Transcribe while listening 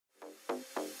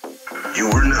You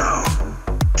are now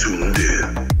tuned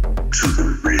in to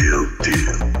The Real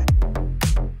Deal.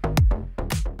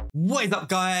 What is up,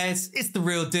 guys? It's The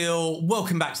Real Deal.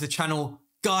 Welcome back to the channel.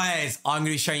 Guys, I'm going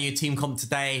to be showing you a team comp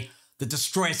today. The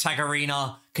Destroyer Tag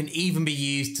Arena can even be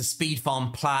used to speed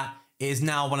farm plat. It is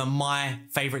now one of my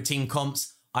favorite team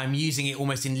comps. I'm using it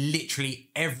almost in literally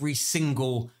every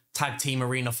single tag team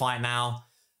arena fight now.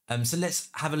 So let's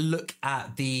have a look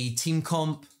at the team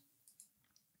comp.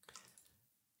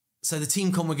 So the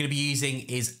team comp we're going to be using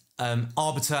is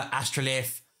Arbiter,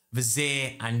 Astralith,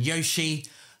 Vizier, and Yoshi.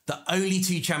 The only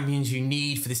two champions you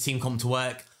need for this team comp to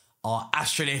work are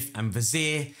Astralith and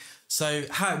Vizier. So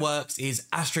how it works is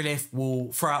Astralith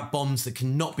will throw out bombs that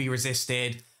cannot be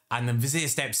resisted, and then Vizier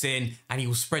steps in and he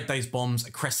will spread those bombs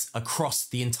across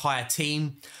the entire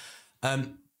team.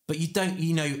 But you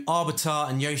don't, Arbiter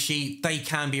and Yoshi, they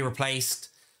can be replaced.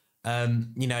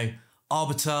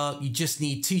 Arbiter, you just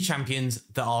need two champions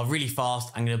that are really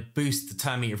fast and going to boost the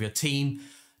turn meter of your team.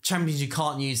 Champions you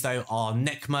can't use, though, are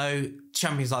Necmo,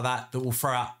 champions like that will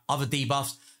throw out other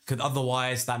debuffs, because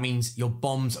otherwise that means your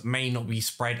bombs may not be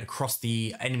spread across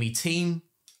the enemy team.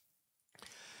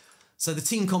 So the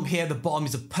team comp here at the bottom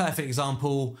is a perfect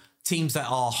example. Teams that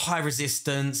are high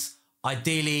resistance,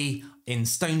 ideally in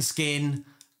stone skin,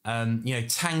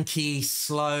 tanky,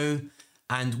 slow,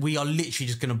 and we are literally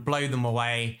just going to blow them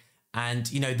away. And,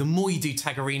 the more you do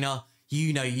Tag Arena,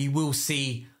 you will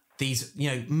see these,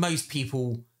 most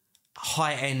people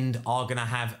high end are going to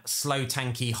have slow,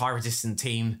 tanky, high resistant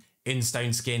team in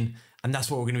stone skin. And that's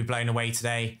what we're going to be blowing away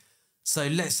today. So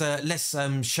let's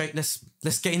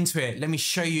get into it. Let me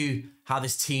show you how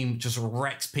this team just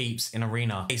wrecks peeps in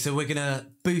arena. Okay, so we're going to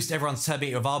boost everyone's turn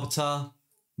meter of Arbiter.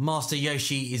 Master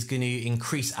Yoshi is going to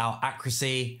increase our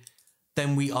accuracy.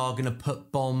 Then we are going to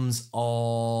put bombs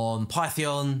on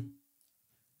Python.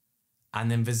 And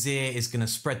then Vizier is going to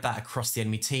spread that across the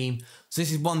enemy team. So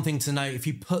this is one thing to note. If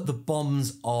you put the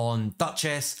bombs on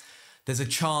Duchess, there's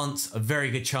a very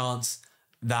good chance,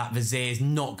 that Vizier is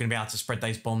not going to be able to spread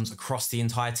those bombs across the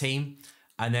entire team.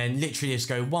 And then literally just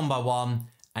go one by one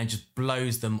and just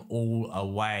blows them all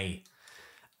away.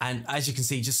 And as you can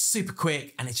see, just super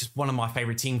quick. And it's just one of my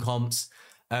favorite team comps.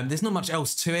 There's not much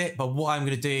else to it, but what I'm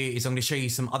going to do is I'm going to show you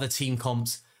some other team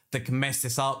comps that can mess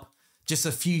this up. Just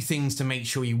a few things to make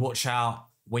sure you watch out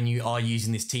when you are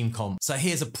using this team comp. So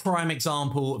here's a prime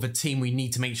example of a team we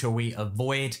need to make sure we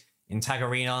avoid in Tag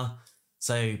Arena.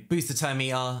 So boost the turn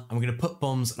meter, and we're going to put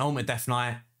bombs on Ultimate Death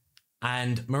Knight.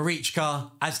 And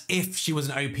Marichka, as if she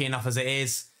wasn't OP enough as it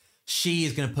is, she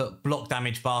is going to put block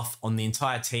damage buff on the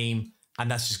entire team,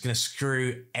 and that's just going to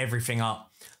screw everything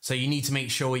up. So you need to make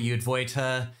sure you avoid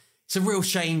her. It's a real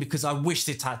shame because I wish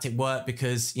this tactic worked,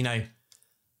 because,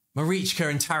 Marichka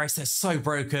and Taris, they're so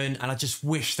broken, and I just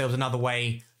wish there was another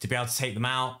way to be able to take them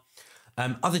out.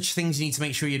 Other things you need to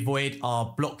make sure you avoid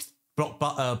are block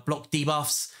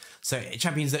debuffs. So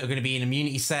champions that are going to be in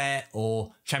immunity set,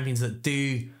 or champions that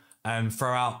do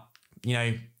throw out,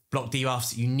 block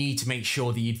debuffs, you need to make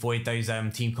sure that you avoid those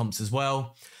team comps as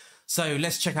well. So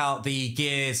let's check out the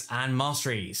gears and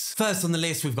masteries. First on the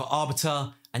list, we've got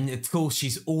Arbiter, and of course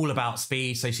she's all about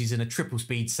speed. So she's in a triple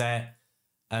speed set.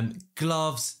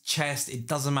 Gloves, chest, it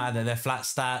doesn't matter that they're flat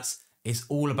stats. It's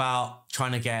all about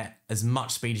trying to get as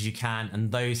much speed as you can,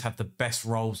 and those have the best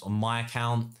rolls on my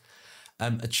account.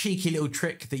 A cheeky little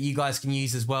trick that you guys can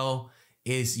use as well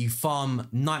is you farm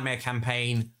Nightmare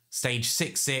Campaign stage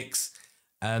 6-6,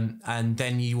 and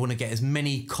then you want to get as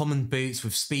many common boots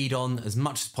with speed on as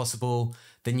much as possible.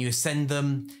 Then you ascend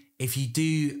them. If you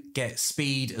do get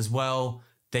speed as well,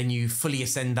 then you fully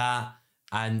ascend that.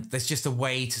 And there's just a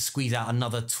way to squeeze out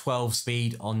another 12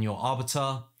 speed on your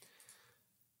Arbiter.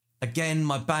 Again,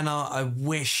 my banner, I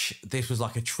wish this was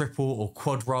like a triple or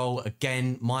quad roll.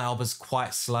 Again, my Arbiter's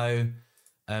quite slow.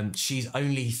 She's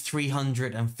only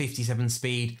 357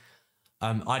 speed.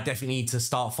 I definitely need to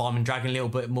start farming Dragon a little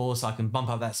bit more so I can bump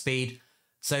up that speed.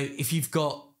 So if you've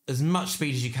got as much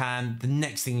speed as you can, the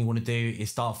next thing you want to do is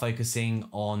start focusing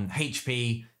on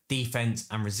HP, defense,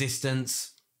 and resistance.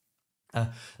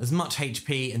 As much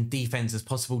HP and defense as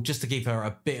possible, just to give her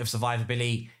a bit of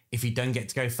survivability if you don't get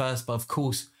to go first. But of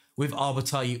course, with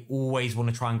Arbiter, you always want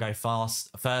to try and go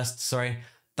first.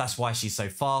 That's why she's so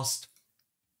fast.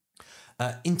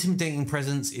 Intimidating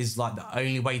presence is like the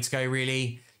only way to go,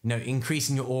 really.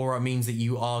 Increasing your aura means that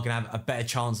you are going to have a better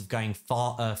chance of going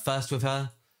first with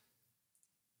her.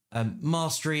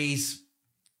 Masteries,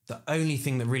 the only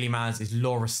thing that really matters is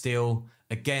Laura Steel.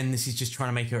 Again, this is just trying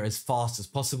to make her as fast as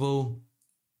possible.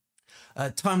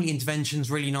 Timely intervention's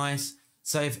really nice.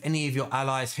 So if any of your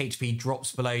allies' HP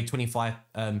drops below 25%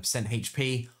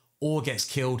 HP or gets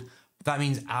killed, that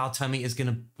means our turn meter is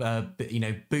going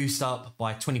to, boost up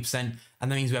by 20%.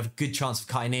 And that means we have a good chance of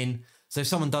cutting in. So if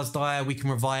someone does die, we can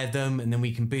revive them and then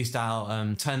we can boost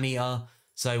our turn meter.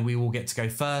 So we will get to go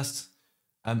first.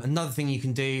 Another thing you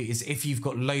can do is if you've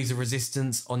got loads of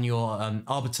resistance on your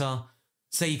Arbiter,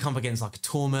 say you come up against like a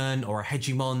Torment or a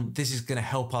Hegemon, this is going to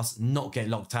help us not get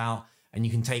locked out. And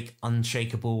you can take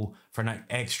Unshakable for an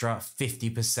extra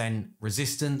 50%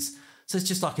 resistance. So it's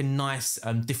just like a nice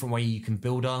different way you can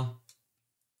build her.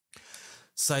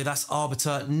 So that's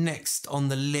Arbiter. Next on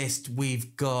the list,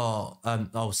 we've got,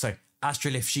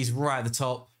 Astralith, she's right at the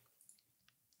top.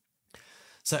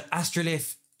 So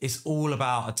Astralith is all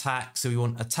about attack. So we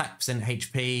want attack percent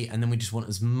HP, and then we just want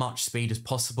as much speed as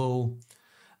possible.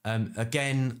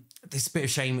 Again, this is a bit of a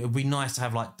shame. It would be nice to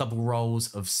have like double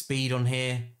rolls of speed on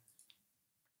here.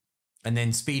 And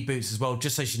then speed boots as well,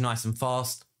 just so she's nice and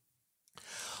fast.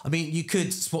 I mean, you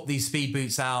could swap these speed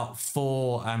boots out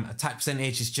for attack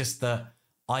percentage. It's just that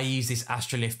I use this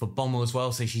Astralith for Bomber as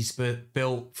well, so she's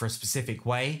built for a specific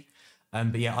way.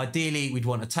 But yeah, ideally, we'd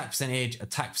want attack percentage, and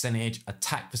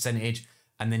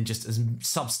then just as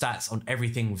substats on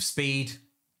everything with speed.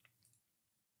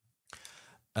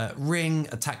 Ring,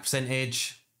 attack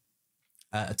percentage,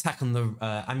 attack on the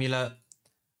amulet,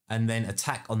 and then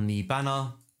attack on the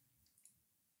banner.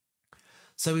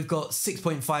 So we've got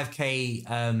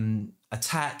 6.5k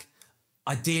attack.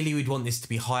 Ideally, we'd want this to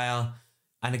be higher.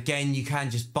 And again, you can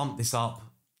just bump this up.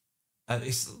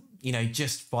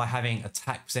 Just by having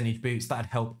attack percentage boots, that'd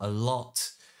help a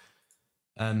lot.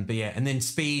 But yeah, and then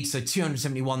speed. So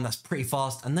 271, that's pretty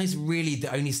fast. And those are really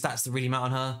the only stats that really matter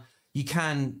on her. You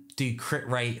can do crit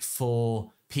rate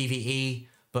for PvE,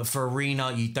 but for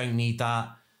Arena, you don't need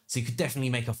that. So you could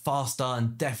definitely make her faster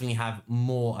and definitely have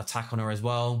more attack on her as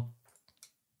well.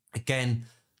 Again,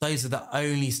 those are the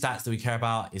only stats that we care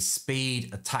about is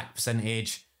speed, attack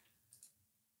percentage,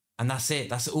 and that's it.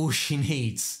 That's all she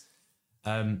needs.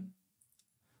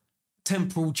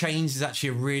 Temporal Change is actually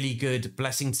a really good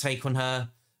blessing to take on her.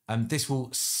 This will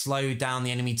slow down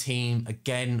the enemy team,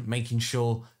 again, making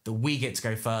sure that we get to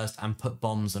go first and put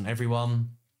bombs on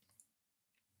everyone.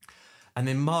 And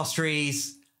then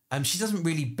Masteries. She doesn't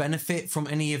really benefit from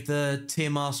any of the tier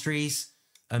Masteries.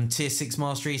 Tier 6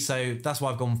 mastery, so that's why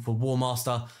I've gone for War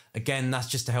Master. Again, that's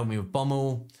just to help me with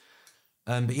Bommel.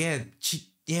 But yeah,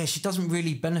 she doesn't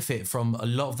really benefit from a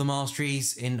lot of the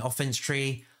masteries in Offense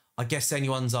Tree. I guess the only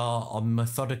ones are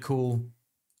Methodical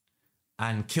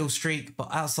and Kill Streak, but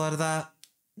outside of that,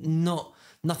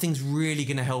 nothing's really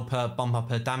going to help her bump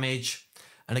up her damage.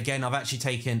 And again, I've actually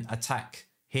taken attack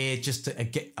here just to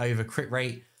get over crit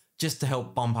rate, just to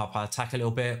help bump up her attack a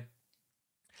little bit.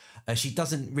 She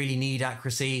doesn't really need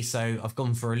accuracy, so I've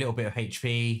gone for a little bit of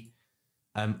HP.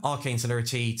 Arcane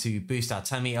Celerity to boost our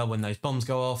turn meter when those bombs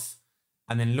go off.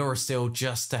 And then Laura Steel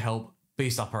just to help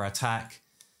boost up her attack.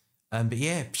 But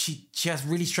yeah, she has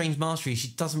really strange mastery. She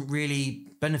doesn't really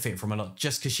benefit from a lot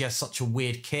just because she has such a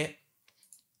weird kit.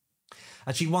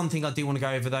 Actually, one thing I do want to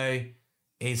go over though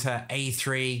is her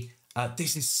A3.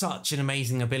 This is such an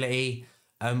amazing ability.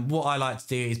 What I like to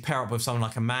do is pair up with someone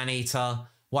like a Man-Eater.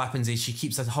 What happens is she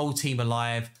keeps the whole team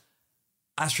alive.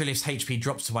 Astralith's HP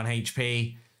drops to 1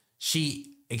 HP.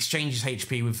 She exchanges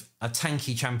HP with a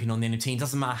tanky champion on the inner team.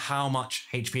 Doesn't matter how much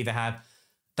HP they have.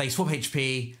 They swap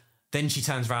HP. Then she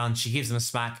turns around. She gives them a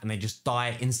smack and they just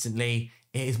die instantly.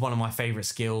 It is one of my favorite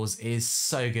skills. It is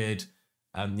so good.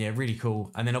 Yeah, really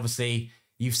cool. And then obviously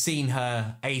you've seen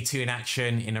her A2 in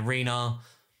action in Arena.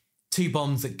 2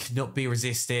 bombs that cannot be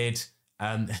resisted.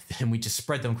 And we just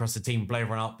spread them across the team, blow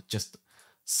everyone up. Just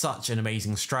such an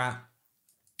amazing strat.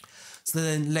 So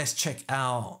then let's check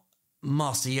out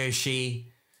Master Yoshi.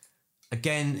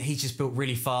 Again, he's just built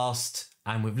really fast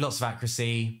and with lots of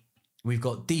accuracy. We've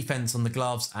got defense on the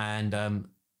gloves and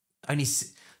only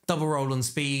double roll on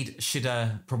speed. Should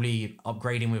probably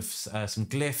upgrade him with some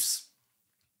glyphs.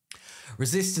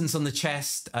 Resistance on the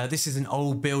chest. This is an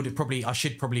old build. I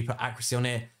should probably put accuracy on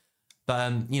it.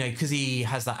 But, because he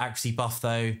has that accuracy buff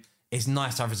though, it's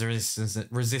nice to have his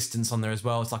resistance on there as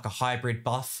well. It's like a hybrid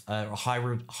buff, a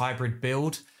hybrid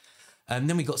build.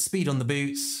 Then we got speed on the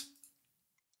boots.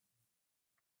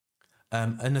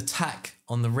 An attack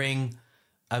on the ring.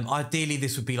 Ideally,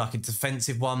 this would be like a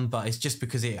defensive one, but it's just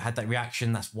because it had that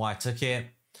reaction. That's why I took it.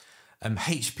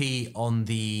 HP on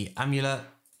the amulet.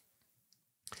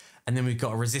 And then we've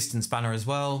got a resistance banner as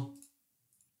well.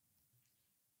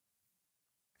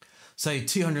 So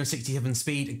 267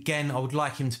 speed. Again, I would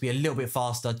like him to be a little bit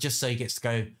faster just so he gets to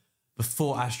go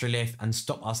before Astralith and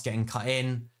stop us getting cut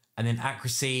in. And then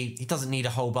accuracy, he doesn't need a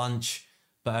whole bunch.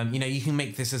 But, you can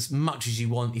make this as much as you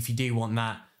want if you do want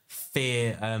that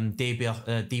Fear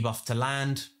debuff to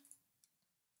land.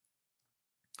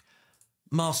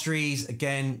 Masteries,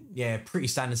 again, yeah, pretty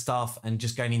standard stuff. And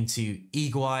just going into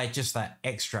Eagle Eye, just that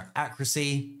extra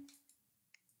accuracy.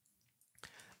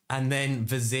 And then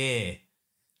Vizier.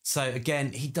 So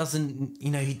again, he doesn't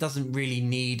really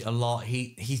need a lot.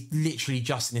 He's literally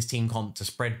just in his team comp to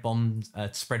spread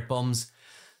bombs.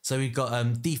 So we've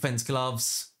got defense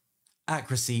gloves,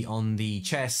 accuracy on the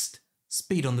chest,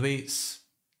 speed on the boots,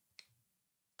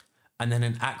 and then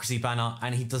an accuracy banner.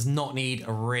 And he does not need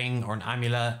a ring or an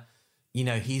amulet. You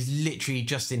know, he's literally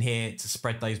just in here to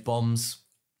spread those bombs.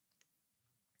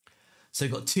 So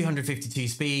we've got 252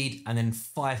 speed and then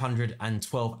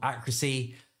 512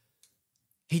 accuracy.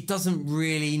 He doesn't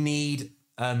really need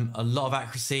a lot of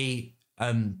accuracy,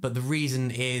 but the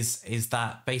reason is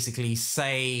that basically,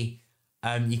 say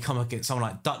you come against someone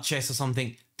like Duchess or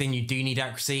something, then you do need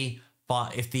accuracy.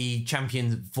 But if the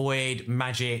champion's Void,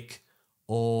 Magic,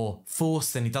 or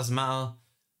Force, then it doesn't matter.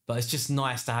 But it's just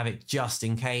nice to have it just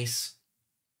in case.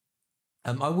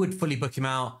 I would fully book him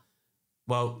out.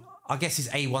 Well, I guess his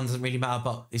A1 doesn't really matter,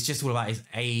 but it's just all about his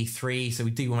A3. So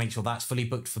we do want to make sure that's fully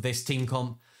booked for this team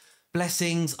comp.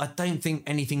 Blessings, I don't think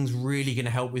anything's really going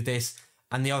to help with this.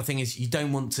 And the other thing is you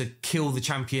don't want to kill the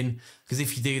champion, because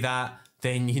if you do that,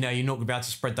 then, you know, you're not going to be able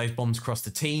to spread those bombs across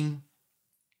the team.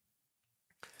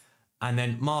 And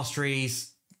then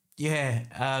Masteries, yeah,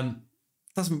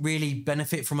 doesn't really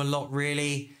benefit from a lot,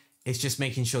 really. It's just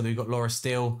making sure that we've got Laura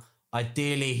Steel.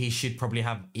 Ideally, he should probably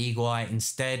have Eagle Eye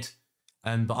instead.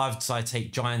 But I've decided to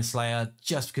take Giant Slayer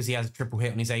just because he has a triple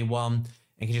hit on his A1 and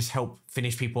can just help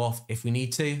finish people off if we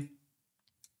need to.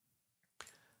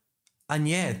 And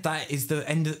yeah, that is the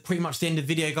end of, pretty much the end of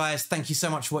the video, guys. Thank you so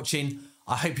much for watching.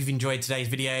 I hope you've enjoyed today's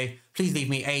video. Please leave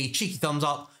me a cheeky thumbs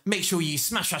up. Make sure you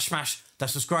smash that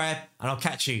subscribe, and I'll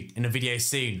catch you in a video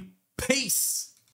soon. Peace!